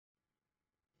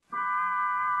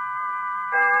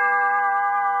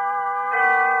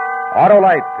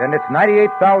Autolite and its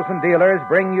 98,000 dealers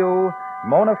bring you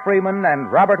Mona Freeman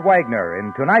and Robert Wagner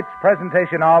in tonight's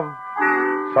presentation of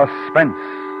Suspense.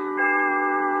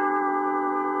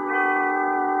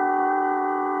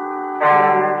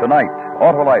 Tonight,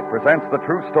 Autolite presents the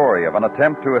true story of an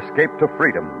attempt to escape to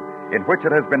freedom, in which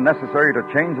it has been necessary to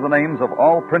change the names of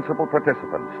all principal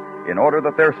participants in order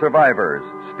that their survivors,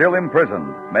 still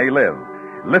imprisoned, may live.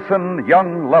 Listen,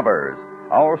 young lovers.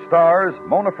 Our stars,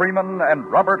 Mona Freeman and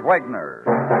Robert Wagner.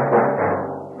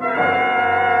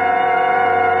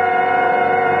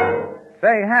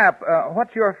 Say, Hap,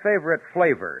 what's your favorite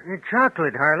flavor?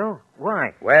 Chocolate, Harlow.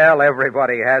 Why? Well,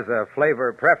 everybody has a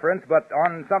flavor preference, but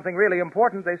on something really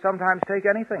important, they sometimes take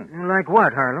anything. Like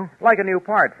what, Harlow? Like a new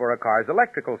part for a car's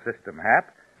electrical system,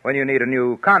 Hap. When you need a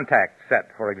new contact set,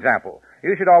 for example,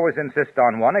 you should always insist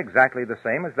on one exactly the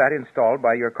same as that installed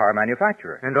by your car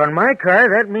manufacturer. And on my car,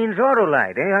 that means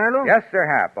Autolite, eh, Harlow? Yes, sir,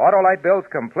 Hap. Autolite builds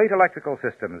complete electrical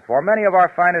systems for many of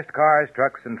our finest cars,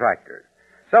 trucks, and tractors.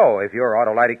 So, if your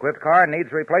Autolite-equipped car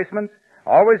needs replacements,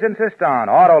 always insist on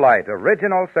Autolite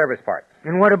original service parts.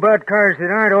 And what about cars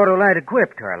that aren't Autolite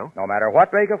equipped, Harlow? No matter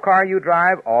what make of car you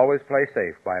drive, always play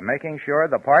safe by making sure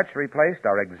the parts replaced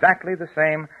are exactly the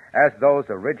same as those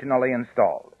originally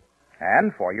installed.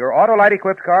 And for your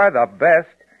Autolite-equipped car, the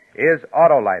best is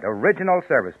Autolite original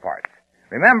service parts.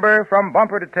 Remember, from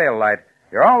bumper to tail light,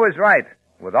 you're always right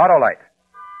with Autolite.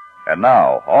 And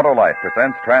now, Autolite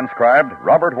presents transcribed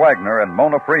Robert Wagner and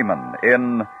Mona Freeman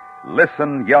in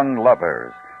Listen, Young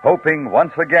Lovers, hoping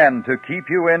once again to keep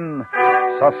you in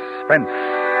suspense.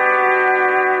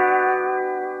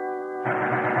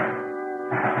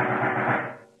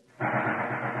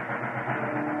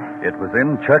 It was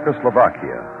in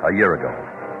Czechoslovakia a year ago,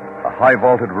 a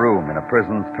high-vaulted room in a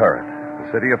prison's turret,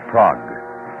 the city of Prague.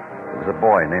 There was a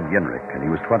boy named Yenrik, and he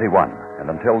was 21, and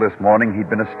until this morning he'd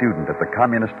been a student at the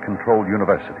communist-controlled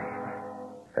university.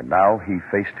 And now he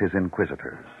faced his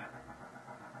inquisitors.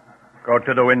 Go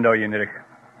to the window, Yenrik.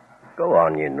 Go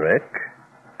on, Yenrik.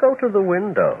 Go to the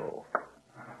window.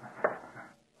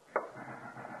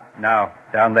 Now,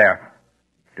 down there.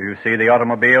 Do you see the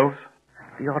automobiles?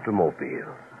 The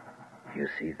automobiles. You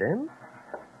see them?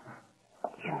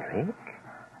 Yenrik?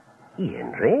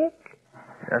 Yenrik?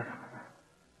 Yes.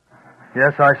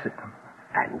 Yes, I see them.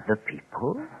 And the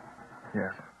people?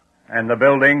 Yes. And the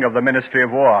building of the Ministry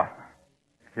of War.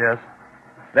 Yes.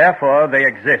 Therefore, they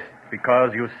exist,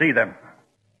 because you see them.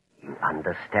 You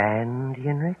understand,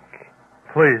 Yenrik?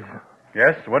 Please.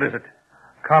 Yes, what is it?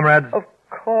 Comrades. Of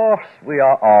course, we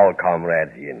are all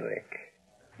comrades, Yenrik.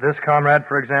 This comrade,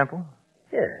 for example?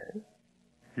 Yes.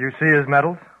 You see his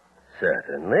medals?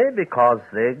 Certainly, because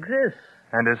they exist.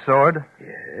 And his sword?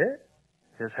 Yes.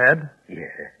 His head?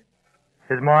 Yes.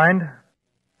 His mind?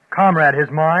 Comrade, his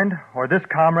mind? Or this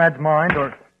comrade's mind?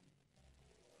 Or...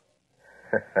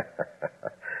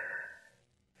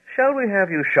 Shall we have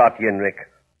you shot, Yenrik?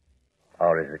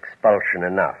 Or is expulsion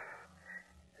enough?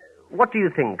 What do you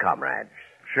think, comrades?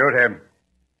 Shoot him.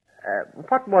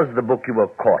 What was the book you were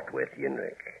caught with,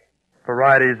 Yenrik?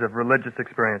 Varieties of Religious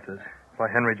Experiences by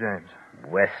Henry James.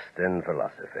 Western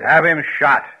philosophy. Have him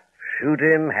shot. Shoot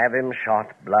him, have him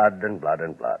shot, blood and blood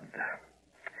and blood.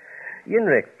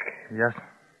 Yenrik. Yes?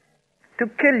 To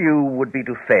kill you would be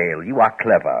to fail. You are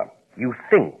clever. You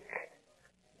think.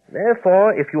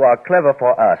 Therefore, if you are clever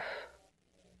for us,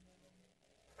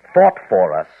 fought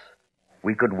for us,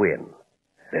 we could win.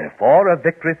 Therefore, a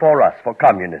victory for us, for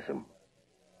communism.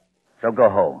 So go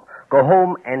home. Go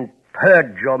home and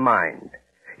purge your mind.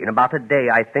 In about a day,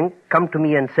 I think, come to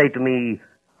me and say to me,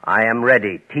 I am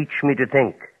ready. Teach me to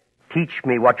think. Teach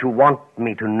me what you want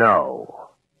me to know.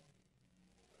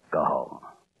 Go home.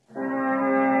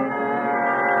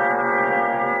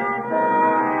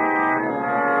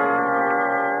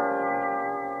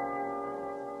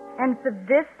 And for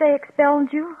this they expelled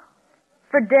you?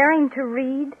 For daring to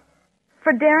read?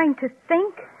 For daring to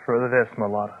think? For this,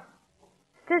 Mulata.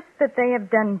 This that they have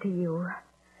done to you.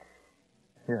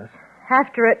 Yes.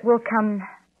 After it will come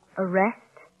arrest,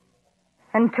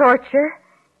 and torture,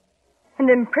 and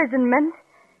imprisonment,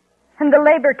 and the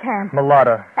labor camp.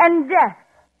 Mulata. And death.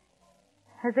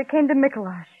 As it came to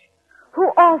Mikolash,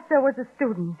 who also was a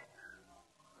student,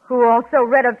 who also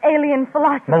read of alien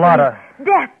philosophy. Mulata.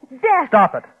 Death, death.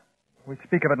 Stop it. We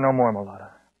speak of it no more, Mulata.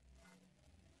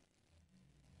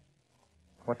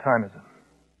 What time is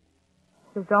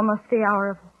it? It's almost the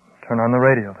hour of... Turn on the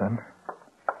radio, then.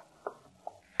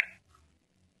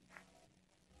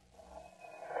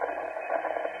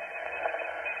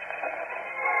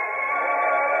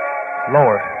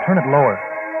 Lower. Turn it lower.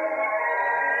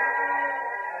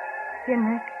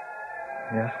 Yenrik,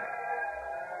 Yes?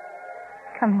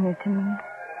 Come here to me.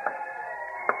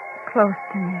 Close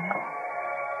to me.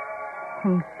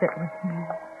 And sit with me.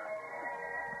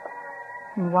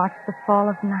 And watch the fall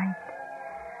of night.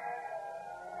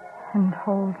 And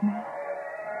hold me.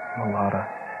 Mulata.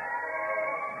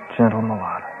 Gentle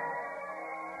Mulata.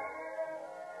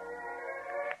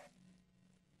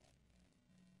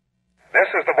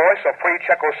 This is the voice of Free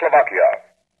Czechoslovakia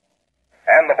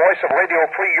and the voice of Radio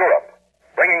Free Europe,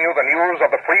 bringing you the news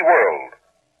of the free world,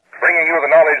 bringing you the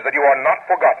knowledge that you are not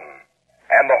forgotten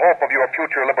and the hope of your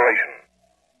future liberation.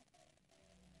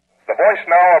 The voice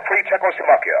now of Free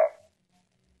Czechoslovakia.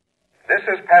 This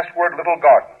is Password Little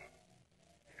Garden.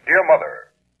 Dear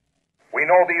Mother, we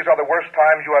know these are the worst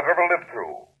times you have ever lived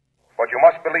through, but you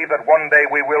must believe that one day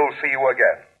we will see you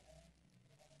again.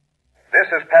 This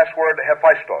is Password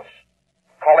Ep554,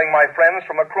 calling my friends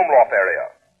from the Krumlov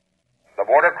area. The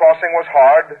border crossing was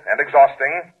hard and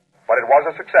exhausting, but it was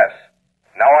a success.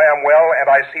 Now I am well and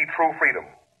I see true freedom.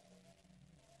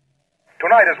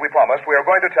 Tonight, as we promised, we are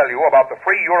going to tell you about the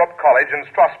Free Europe College in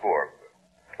Strasbourg.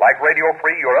 Like Radio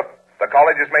Free Europe, the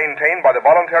college is maintained by the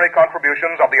voluntary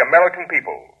contributions of the American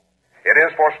people. It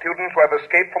is for students who have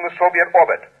escaped from the Soviet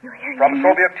orbit, from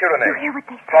Soviet tyranny,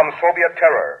 from Soviet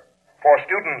terror, for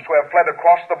students who have fled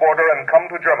across the border and come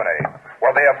to Germany,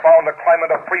 where they have found a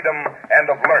climate of freedom and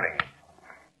of learning.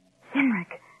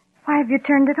 Henrik, why have you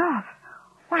turned it off?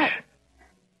 Why? Shh.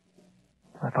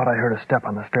 I thought I heard a step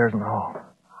on the stairs in the hall.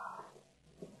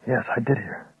 Yes, I did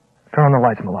hear. Turn on the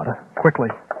lights, Mulata. Quickly.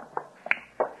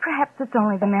 Perhaps it's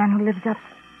only the man who lives up.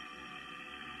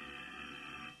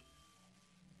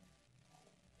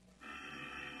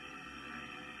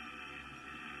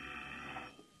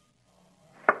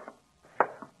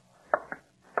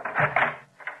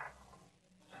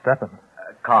 Stepan.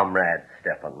 Comrade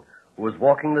Stepan, who was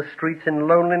walking the streets in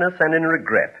loneliness and in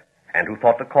regret, and who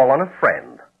thought to call on a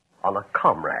friend, on a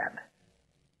comrade.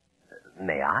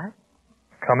 May I?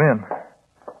 Come in.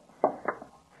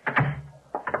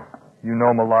 You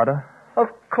know Mulata? Of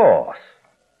course.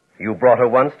 You brought her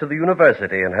once to the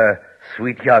university, and her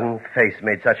sweet young face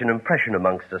made such an impression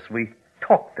amongst us. We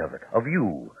talked of it, of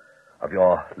you, of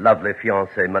your lovely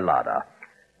fiancée, Mulata.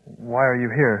 Why are you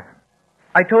here?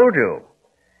 I told you.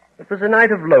 It was a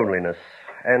night of loneliness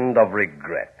and of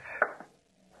regret.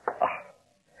 Ah,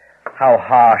 how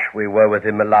harsh we were with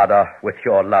him, Mulata, with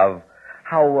your love.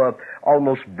 How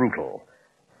almost brutal.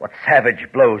 What savage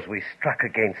blows we struck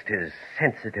against his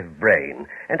sensitive brain.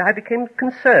 And I became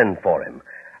concerned for him.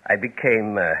 I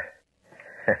became...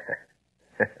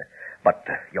 But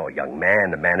you're a young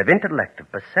man, a man of intellect,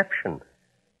 of perception.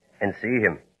 And see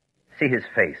him. See his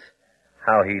face.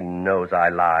 How he knows I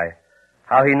lie.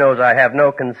 How he knows I have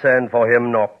no concern for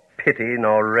him, nor pity,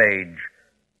 nor rage.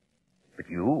 But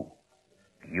you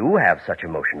have such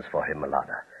emotions for him,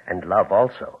 Mulata, and love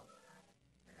also.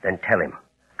 Then tell him,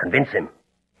 convince him,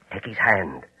 take his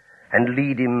hand, and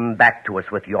lead him back to us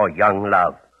with your young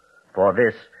love. For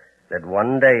this, that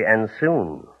one day and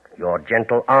soon, your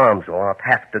gentle arms will not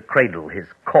have to cradle his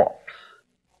corpse.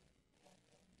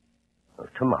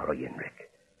 Tomorrow, Yenrik,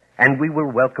 and we will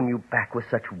welcome you back with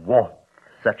such warmth,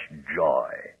 such joy.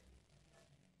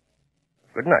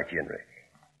 Good night, Yenrik.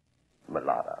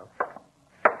 Mulata.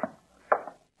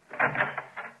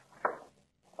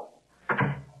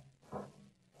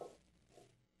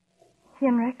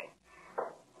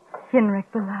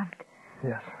 Henrik, beloved.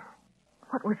 Yes.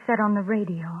 What was said on the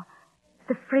radio?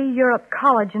 The Free Europe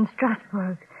College in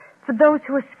Strasbourg. For those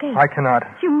who escaped. I cannot.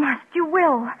 You must, you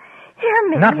will. Hear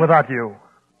me. Not without you.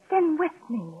 Then with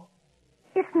me.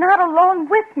 If not alone,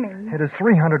 with me. It is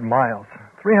 300 miles.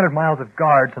 300 miles of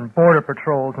guards and border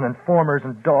patrols and informers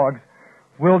and dogs.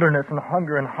 Wilderness and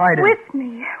hunger and hiding. With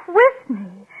me.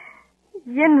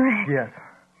 Yenrik. Yes.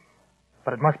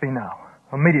 But it must be now.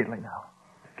 Immediately now.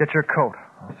 Get your coat.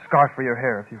 A scarf for your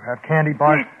hair if you have candy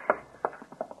bars. Yes.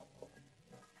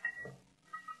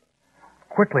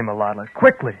 Quickly, Mulata.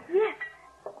 Quickly. Yes.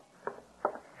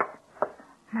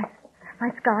 My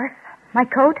scarf, my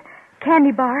coat,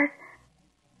 candy bars,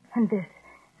 and this.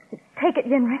 Take it,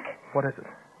 Yenrik. What is it?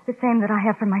 The same that I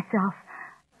have for myself.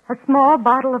 A small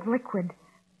bottle of liquid.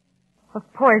 Of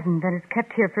poison that is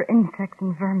kept here for insects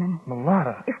and vermin.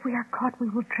 Mulata. If we are caught, we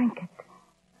will drink it.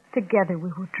 Together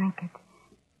we will drink it.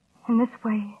 In this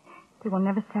way, they will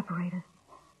never separate us.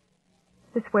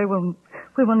 This way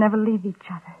we will never leave each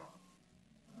other.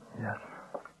 Yes.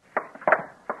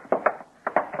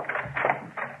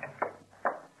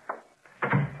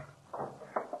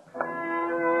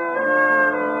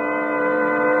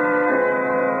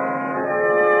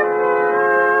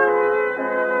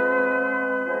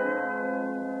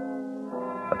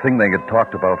 A thing they had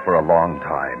talked about for a long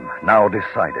time, now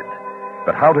decided.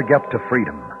 But how to get to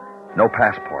freedom? No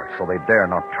passports, so they dare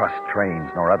not trust trains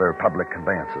nor other public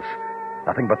conveyances.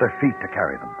 Nothing but their feet to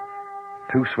carry them.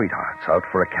 Two sweethearts out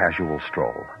for a casual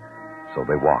stroll. So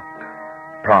they walked.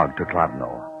 Prague to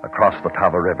Kladno, across the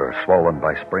Tava River, swollen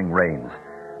by spring rains,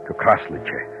 to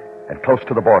Kraslice, and close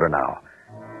to the border now.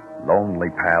 Lonely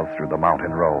paths through the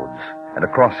mountain roads, and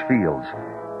across fields.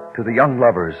 To the young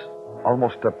lovers,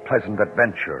 almost a pleasant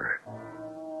adventure.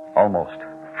 Almost.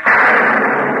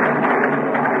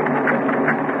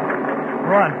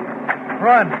 Run!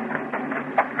 Run!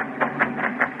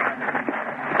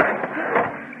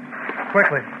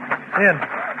 Quickly. In.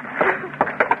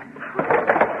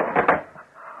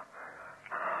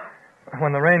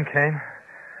 When the rain came,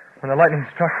 when the lightning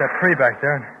struck that tree back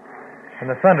there, and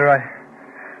the thunder,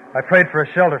 I prayed for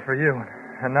a shelter for you.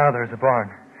 And now there's a barn.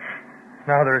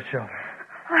 Now there is shelter.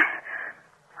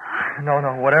 No,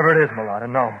 whatever it is, Mulata,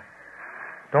 no.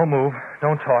 Don't move,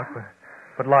 don't talk,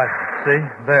 but lie there. See?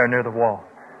 There, near the wall.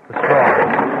 The straw.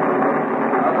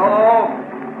 Hello.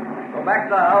 Go back to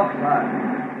the house, lad.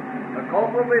 The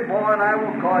colt will be born, I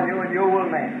will call you, and you will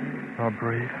name. Don't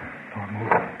breathe. Don't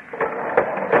move.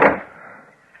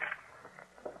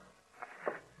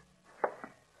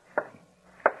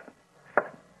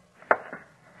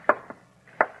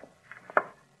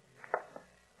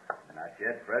 Not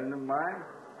yet, friend of mine?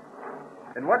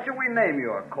 And what shall we name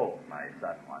your colt, my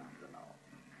son wants to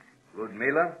know?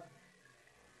 Ludmila?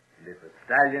 And if a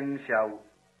stallion, shall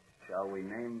we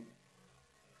name...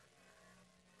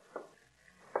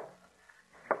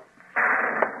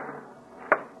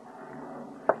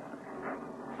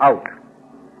 Out.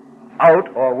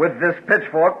 Out, or with this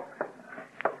pitchfork.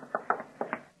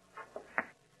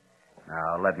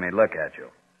 Now, let me look at you.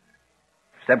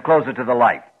 Step closer to the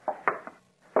light.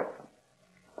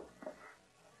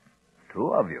 Two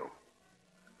of you.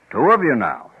 Two of you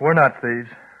now. We're not thieves.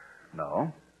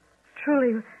 No?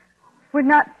 Truly, we're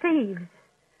not thieves.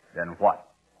 Then what?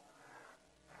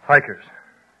 Hikers.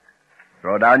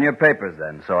 Throw down your papers,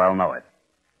 then, so I'll know it.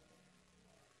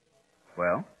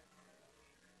 Well?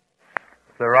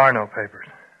 There are no papers.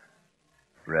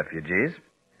 Refugees?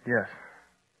 Yes.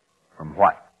 From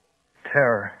what?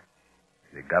 Terror.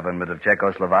 The government of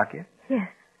Czechoslovakia? Yes.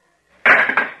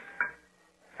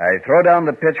 I throw down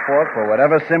the pitchfork for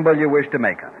whatever symbol you wish to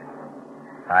make of it.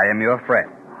 I am your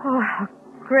friend. Oh, how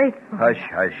grateful. Hush,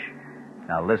 hush.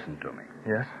 Now listen to me.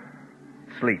 Yes?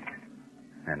 Sleep.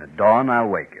 And at dawn, I'll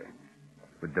wake you.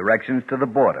 With directions to the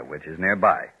border, which is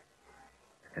nearby.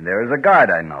 And there is a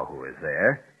guard I know who is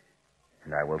there.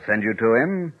 And I will send you to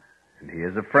him, and he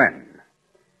is a friend.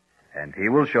 And he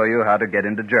will show you how to get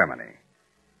into Germany.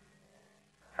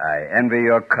 I envy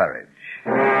your courage.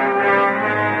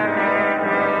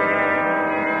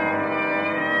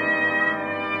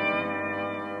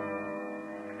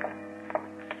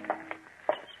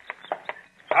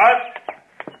 Halt!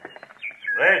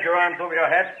 Raise your arms over your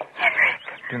head.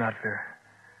 Do not fear.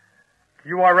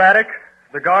 You are Radek,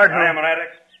 the guard who... I am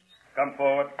Radek. Come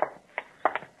forward.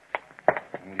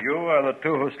 And you are the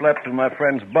two who slept in my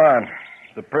friend's barn.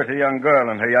 The pretty young girl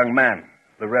and her young man,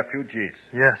 the refugees.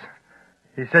 Yes.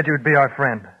 He said you'd be our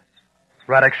friend.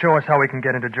 Radek, show us how we can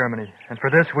get into Germany. And for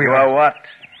this we You are what?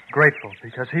 grateful,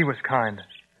 because he was kind,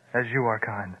 as you are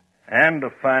kind. And a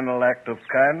final act of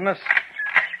kindness.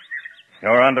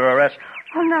 You're under arrest.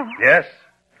 Oh, no. Yes,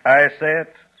 I say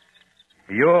it.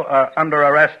 You are under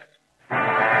arrest.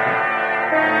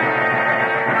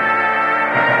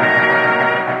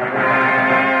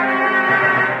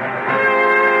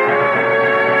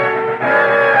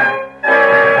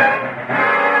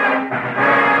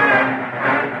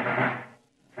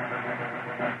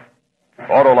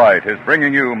 Autolite is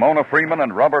bringing you Mona Freeman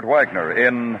and Robert Wagner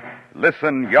in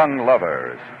Listen, Young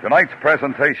Lovers. Tonight's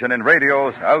presentation in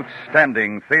radio's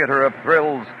outstanding theater of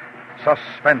thrills,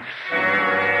 Suspense.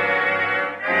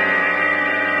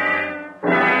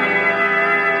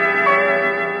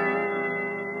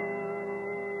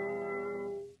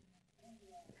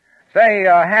 Say,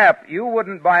 Hap, you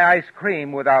wouldn't buy ice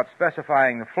cream without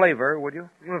specifying the flavor, would you?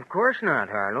 Well, of course not,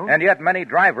 Harlow. And yet many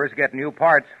drivers get new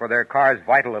parts for their car's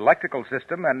vital electrical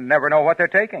system and never know what they're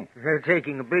taking. They're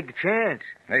taking a big chance.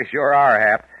 They sure are,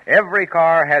 Hap. Every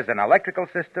car has an electrical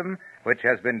system which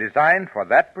has been designed for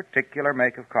that particular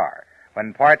make of car.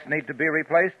 When parts need to be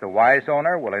replaced, the wise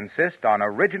owner will insist on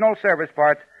original service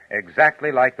parts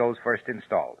exactly like those first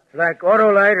installed. Like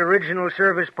Autolite original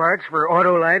service parts for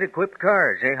Autolite equipped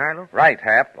cars, eh, Harlow? Right,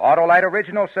 Hap. Autolite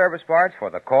original service parts for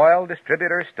the coil,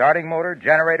 distributor, starting motor,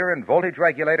 generator, and voltage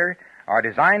regulator are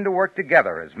designed to work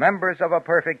together as members of a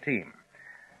perfect team.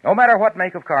 No matter what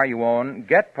make of car you own,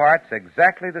 get parts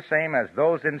exactly the same as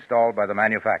those installed by the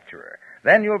manufacturer.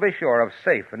 Then you'll be sure of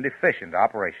safe and efficient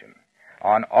operation.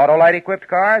 On Autolite-equipped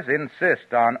cars,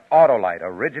 insist on Autolite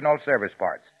original service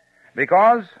parts.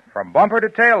 Because, from bumper to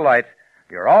tail light,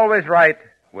 you're always right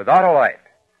with Autolite.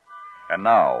 And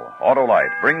now,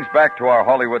 Autolite brings back to our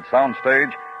Hollywood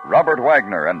soundstage Robert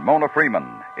Wagner and Mona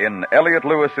Freeman in Elliot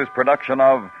Lewis's production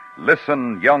of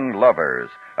Listen, Young Lovers,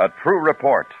 a true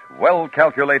report, well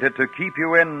calculated to keep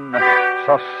you in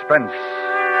suspense.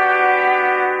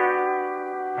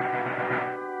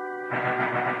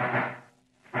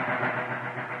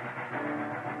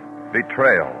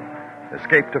 Betrayal.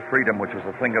 Escape to freedom, which was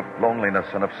a thing of loneliness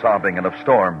and of sobbing and of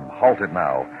storm, halted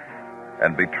now,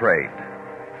 and betrayed.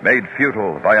 Made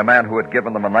futile by a man who had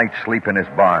given them a night's sleep in his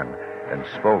barn and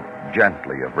spoke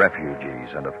gently of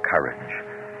refugees and of courage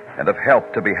and of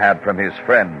help to be had from his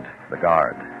friend, the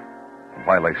guard. And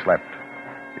while they slept,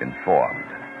 informed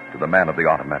to the man of the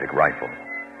automatic rifle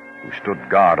who stood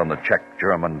guard on the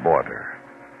Czech-German border,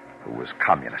 who was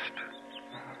communist,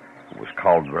 who was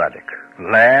called Radek.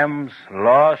 Lambs,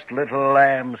 lost little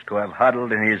lambs, to have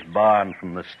huddled in his barn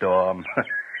from the storm.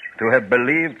 To have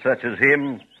believed such as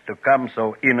him to come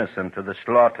so innocent to the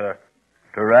slaughter.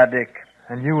 To Radek.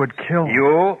 And you would kill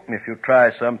you, if you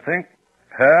try something.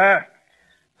 Her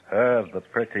of the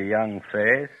pretty young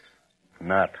face.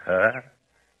 Not her.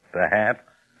 Perhaps,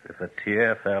 if a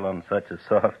tear fell on such a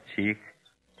soft cheek.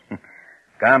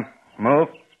 Come, move.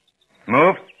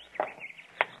 Move.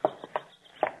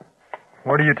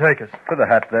 Where do you take us? To the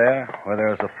hut there, where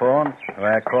there's a phone,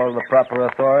 where I call the proper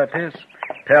authorities.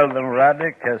 Tell them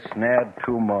Radek has snared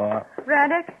 2 more.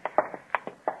 Radek?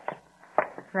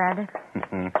 Radek?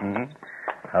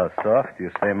 How soft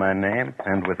you say my name,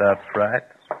 and without fright.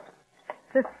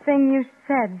 The thing you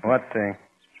said. What thing?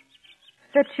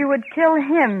 That you would kill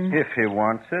him. If he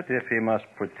wants it, if he must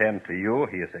pretend to you,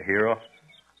 he is a hero.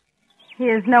 He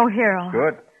is no hero.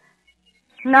 Good.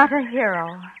 Not a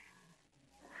hero.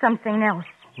 Something else.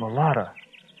 Mulata.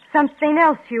 Something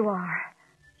else you are.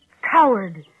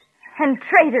 Coward and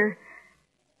traitor.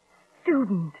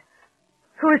 Student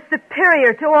who is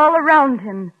superior to all around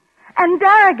him and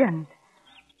arrogant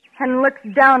and looks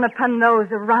down upon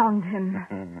those around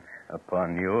him.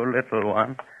 Upon you, little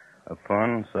one.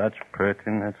 Upon such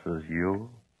prettiness as you.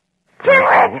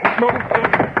 Kenrick!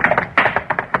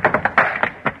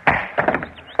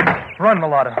 Run,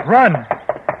 Mulata, run!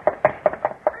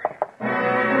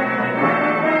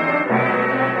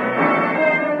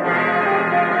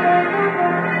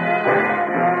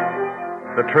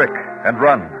 The trick, and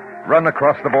run. Run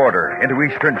across the border into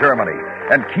eastern Germany,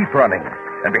 and keep running.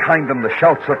 And behind them the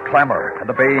shouts of clamor and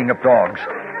the baying of dogs.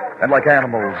 And like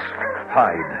animals,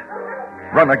 hide.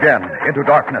 Run again into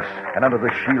darkness and under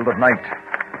the shield of night.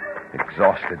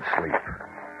 Exhausted sleep.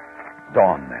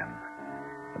 Dawn then,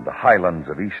 and the highlands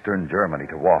of eastern Germany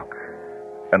to walk,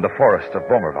 and the forests of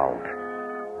Bommerwald.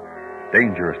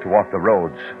 Dangerous to walk the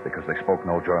roads because they spoke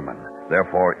no German,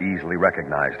 therefore easily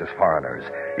recognized as foreigners,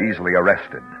 easily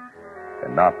arrested,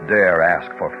 and not dare ask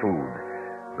for food,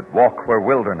 but walk where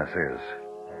wilderness is,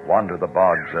 wander the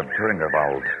bogs of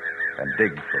Thuringerwald, and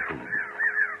dig for food.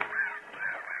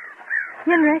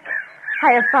 Henrik,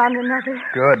 I have found another.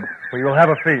 Good. We will have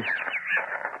a feast.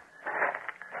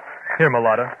 Here,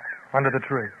 Mulata, under the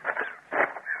tree.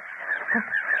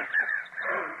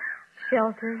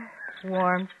 Shelter,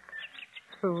 warmth,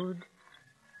 food,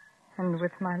 and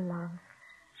with my love.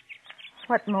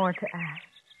 What more to ask?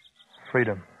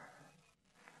 Freedom.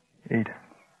 Eat.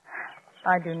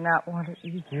 I do not want to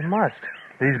eat. You must.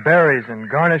 These berries and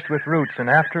garnished with roots, and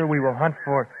after we will hunt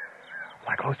for...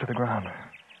 Lie close to the ground.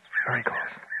 Very close.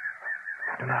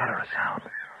 Do not utter a sound.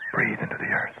 Breathe into the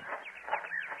earth.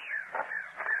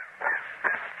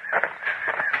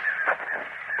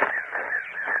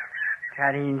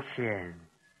 Kaninchen.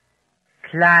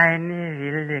 Kleine,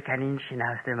 wilde Kaninchen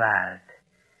aus dem Wald.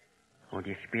 Und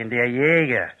ich bin der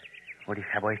Jäger. Und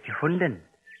ich habe euch gefunden.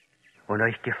 Und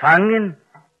euch gefangen.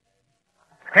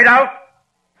 Steht auf!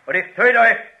 Und ich töte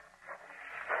euch!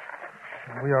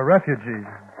 We are refugees.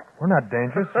 We're not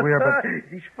dangerous. We are but...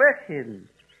 Sie sprechen.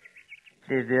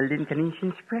 Die wilden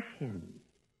Kaninchen sprechen.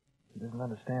 He doesn't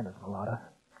understand us, Mulata.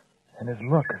 And his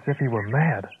look as if he were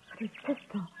mad. But his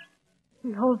pistol,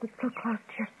 he holds it so close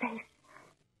to your face.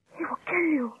 He will kill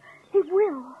you. He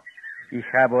will. Ich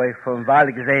habe euch vom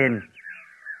Wald gesehen.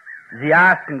 Sie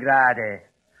aßen gerade.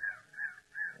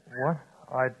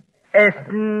 What?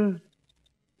 Essen.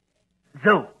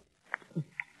 So.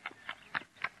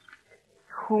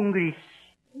 Hungrig.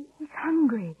 He's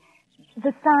hungry.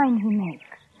 The sign he makes.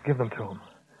 Give them to him.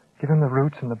 Give him the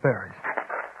roots and the berries.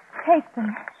 Take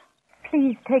them.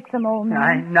 Please take them, old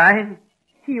man. Nein.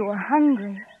 You are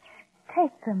hungry.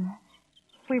 Take them.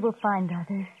 We will find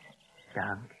others.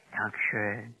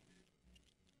 Dankeschön.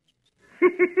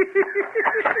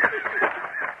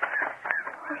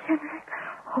 Oh, Henrik,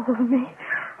 hold me.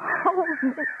 Hold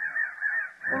me.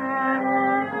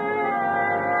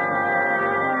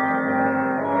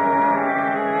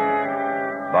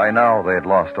 By now, they had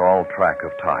lost all track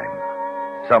of time.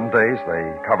 Some days they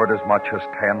covered as much as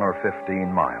 10 or 15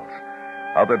 miles.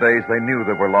 Other days they knew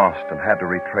they were lost and had to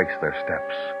retrace their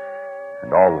steps.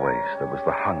 And always there was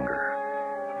the hunger.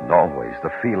 And always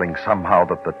the feeling somehow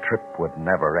that the trip would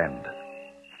never end.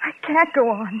 I can't go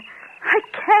on. I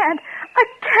can't.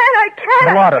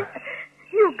 Mulata.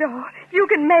 You go. You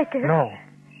can make it. No.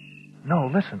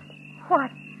 No, listen. What?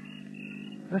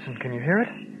 Listen, can you hear it?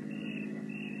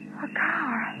 A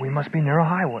car. We must be near a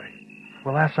highway.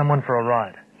 We'll ask someone for a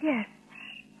ride. Yes.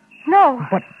 No.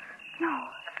 But... No.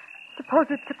 Suppose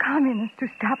it's the communist who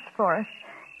stops for us.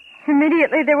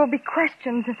 Immediately there will be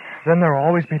questions. Then there will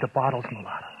always be the bottles,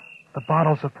 Mulata. The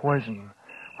bottles of poison.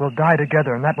 We'll die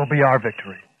together, and that will be our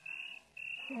victory.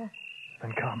 Yes.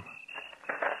 Then come.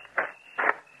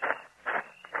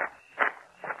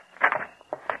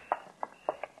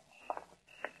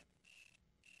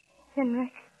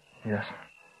 Henrik, Yes.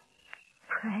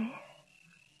 pray.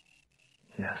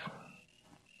 Yes.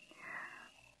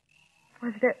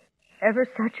 Was there ever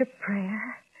such a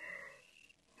prayer?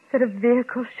 That a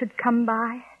vehicle should come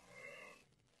by?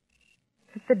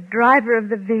 That the driver of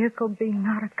the vehicle be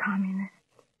not a communist?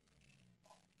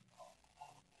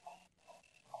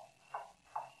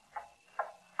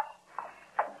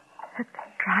 That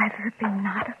the driver be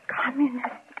not a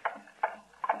communist?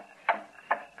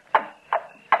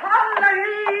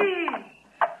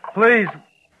 Please,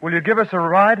 will you give us a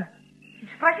ride? Sie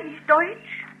sprechen nicht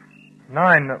Deutsch?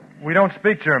 Nein, we don't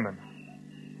speak German.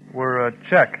 We're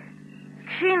Czech.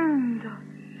 Kinder,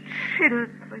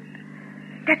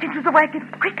 children. Get into the wagon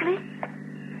quickly.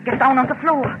 Get down on the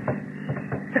floor.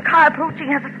 The car approaching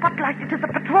has a spotlight. It is a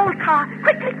patrol car.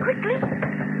 Quickly, quickly.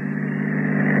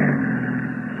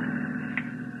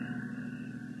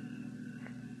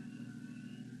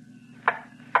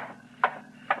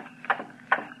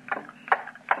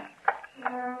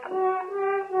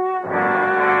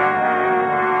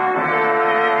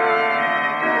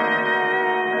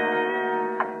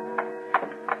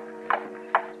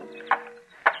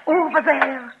 Over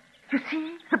there. You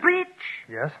see the bridge?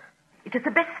 Yes? It is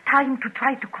the best time to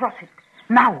try to cross it.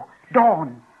 Now,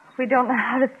 dawn. We don't know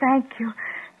how to thank you.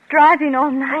 Driving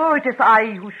all night. Oh, it is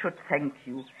I who should thank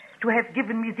you to have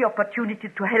given me the opportunity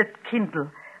to help kindle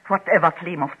whatever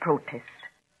flame of protest.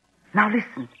 Now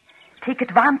listen. Take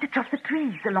advantage of the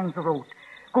trees along the road.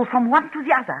 Go from one to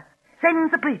the other. Then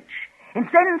the bridge. And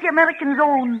then the American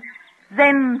zone.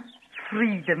 Then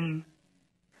freedom.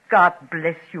 God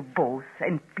bless you both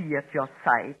and be at your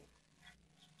side.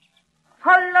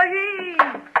 Holla-hee!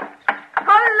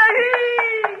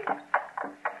 Holla-hee!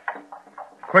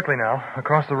 Quickly now,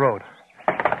 across the road.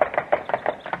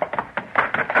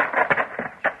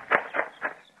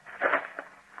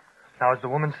 Now, as the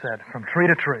woman said, from tree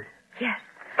to tree. Yes.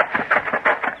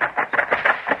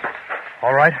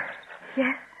 All right?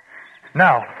 Yes.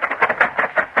 Now.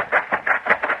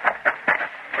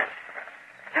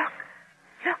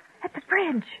 Look at the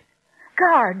bridge.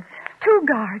 Guards. 2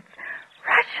 guards.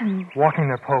 Russians. Walking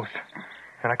their post.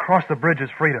 And across the bridge is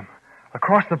freedom.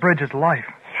 Across the bridge is life.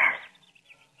 Yes.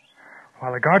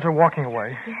 While the guards are walking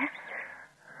away. Yes.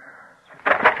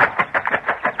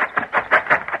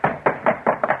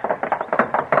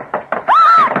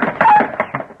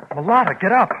 Mulata,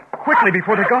 get up. Quickly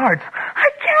before the guards. I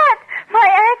can't. My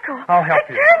ankle. I'll help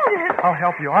you. I turned it. I'll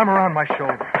help you. Arm around my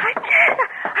shoulder. I can't.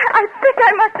 I think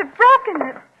I must have broken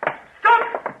it.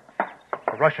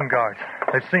 The Russian guards.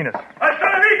 They've seen us.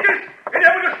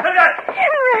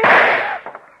 Henry!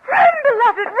 Run,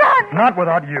 beloved, run! Not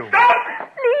without you.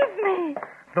 Leave me.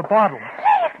 The bottle.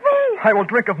 Leave me. I will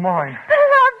drink of mine.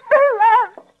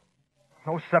 Beloved.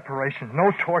 No separation.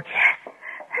 No torture. Yes.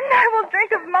 And I will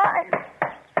drink of mine.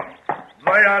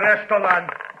 Moje restaurant.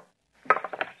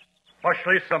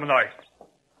 Пошли со мной.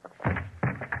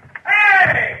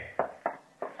 Hey!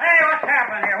 Hey, what's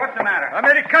happening here? What's the matter?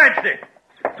 Американцы.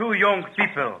 2 young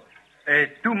people.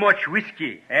 Too much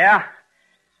whiskey. Yeah?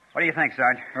 What do you think,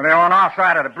 Sarge? Well, they're on our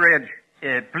side of the bridge.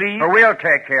 Please? But we'll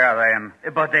take care of them.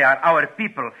 But they are our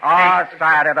people. Our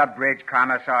side of the bridge,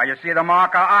 Commissar. You see the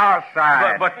marker? Our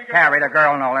side. But Carry the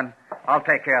girl, Nolan. I'll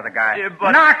take care of the guy.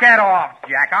 but- Knock that off,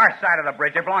 Jack. Our side of the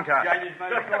bridge. They belong to us.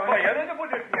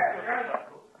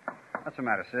 What's the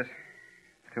matter, sis?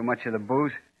 Too much of the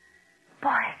booze? Boy,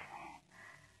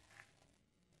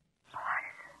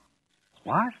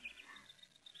 What?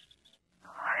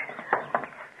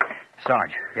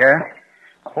 Sarge. Yeah?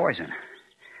 Poison.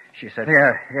 She said...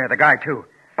 Yeah, the guy, too.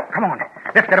 Come on.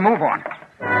 Let's get a move on.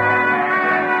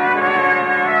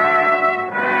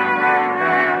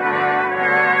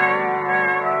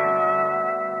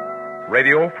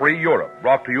 Radio Free Europe,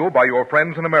 brought to you by your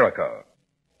friends in America.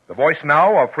 The voice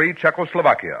now of Free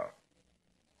Czechoslovakia.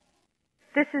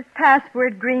 This is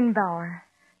Password Greenbauer,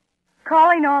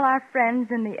 calling all our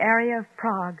friends in the area of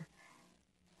Prague.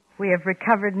 We have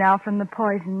recovered now from the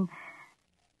poison,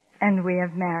 and we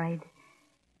have married.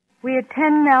 We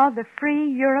attend now the Free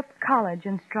Europe College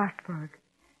in Strasbourg.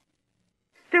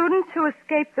 Students who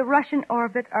escaped the Russian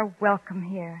orbit are welcome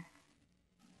here.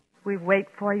 We wait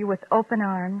for you with open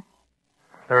arms.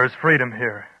 There is freedom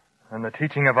here, and the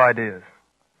teaching of ideas.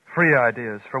 Free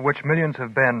ideas for which millions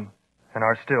have been and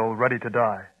are still ready to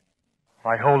die.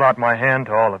 I hold out my hand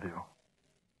to all of you.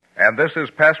 And this is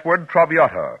Password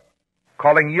Traviata,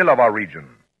 calling Yilova region.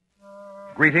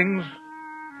 Greetings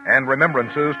and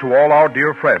remembrances to all our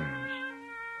dear friends.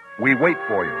 We wait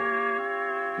for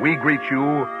you. We greet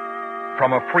you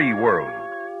from a free world.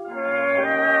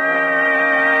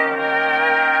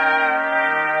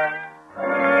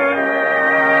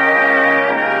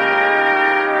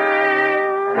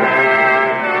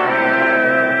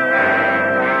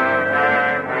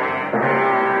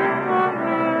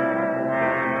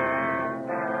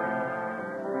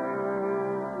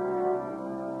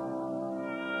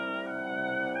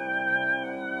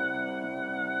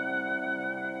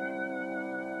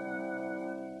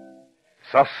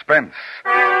 Suspense,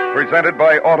 presented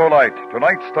by Autolite.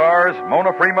 Tonight stars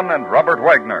Mona Freeman and Robert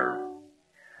Wagner.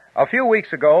 A few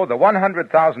weeks ago, the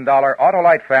 $100,000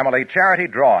 Autolite family charity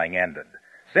drawing ended.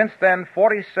 Since then,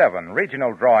 47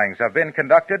 regional drawings have been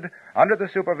conducted under the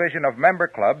supervision of member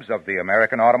clubs of the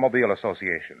American Automobile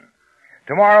Association.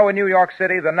 Tomorrow in New York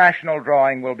City, the national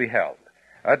drawing will be held.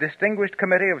 A distinguished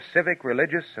committee of civic,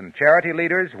 religious, and charity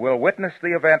leaders will witness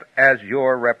the event as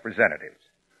your representatives.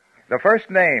 The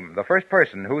first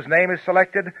person whose name is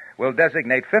selected will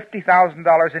designate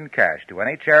 $50,000 in cash to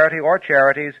any charity or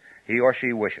charities he or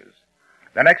she wishes.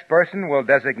 The next person will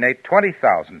designate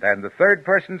 $20,000, and the third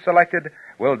person selected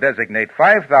will designate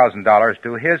 $5,000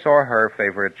 to his or her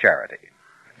favorite charity.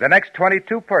 The next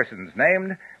 22 persons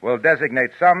named will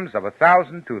designate sums of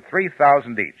 $1,000 to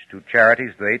 $3,000 each to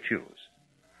charities they choose.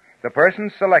 The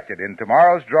persons selected in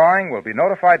tomorrow's drawing will be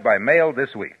notified by mail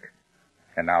this week.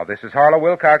 And now, this is Harlow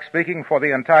Wilcox speaking for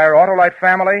the entire Autolite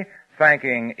family,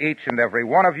 thanking each and every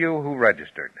one of you who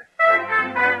registered.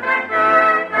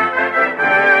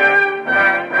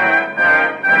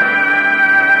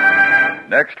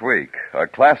 Next week, a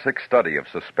classic study of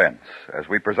suspense as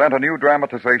we present a new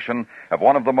dramatization of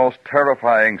one of the most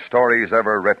terrifying stories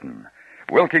ever written.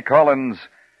 Wilkie Collins'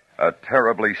 A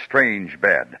Terribly Strange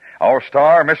Bed. Our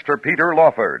star, Mr. Peter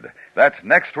Lawford. That's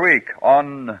next week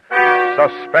on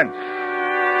Suspense.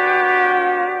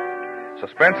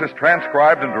 Suspense is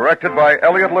transcribed and directed by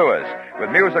Elliot Lewis,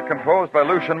 with music composed by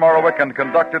Lucian Morowick and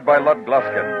conducted by Lud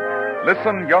Gluskin.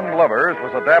 Listen, Young Lovers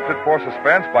was adapted for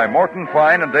Suspense by Morton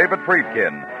Fine and David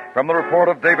Friedkin, from the report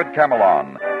of David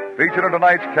Camelon. Featured in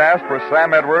tonight's cast were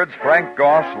Sam Edwards, Frank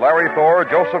Goss, Larry Thor,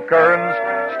 Joseph Kearns,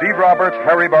 Steve Roberts,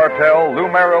 Harry Bartell, Lou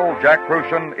Merrill, Jack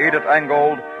Crucian, Edith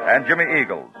Angold, and Jimmy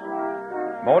Eagles.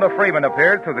 Mona Freeman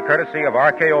appeared through the courtesy of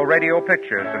RKO Radio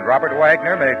Pictures, and Robert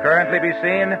Wagner may currently be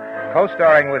seen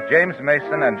co-starring with James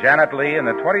Mason and Janet Leigh in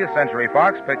the 20th Century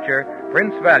Fox picture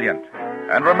Prince Valiant.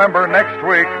 And remember, next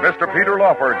week, Mr. Peter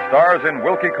Lawford stars in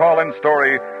Wilkie Collins'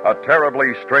 story, A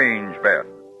Terribly Strange Bed.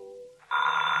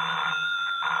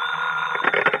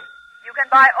 You can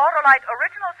buy Autolite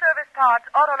original service parts,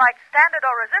 Autolite standard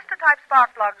or resistor-type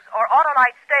spark plugs, or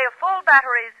Autolite stay-of-full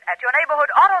batteries at your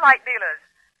neighborhood Autolite dealers.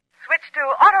 Switch to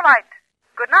Autolite.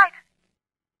 Good night.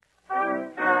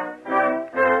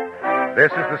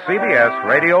 This is the CBS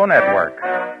Radio Network.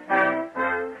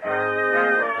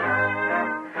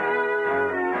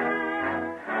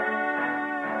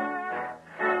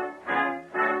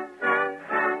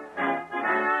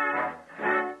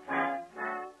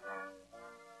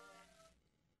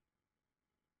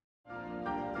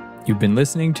 You've been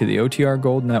listening to the OTR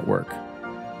Gold Network.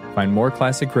 Find more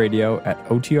classic radio at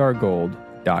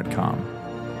otrgold.com.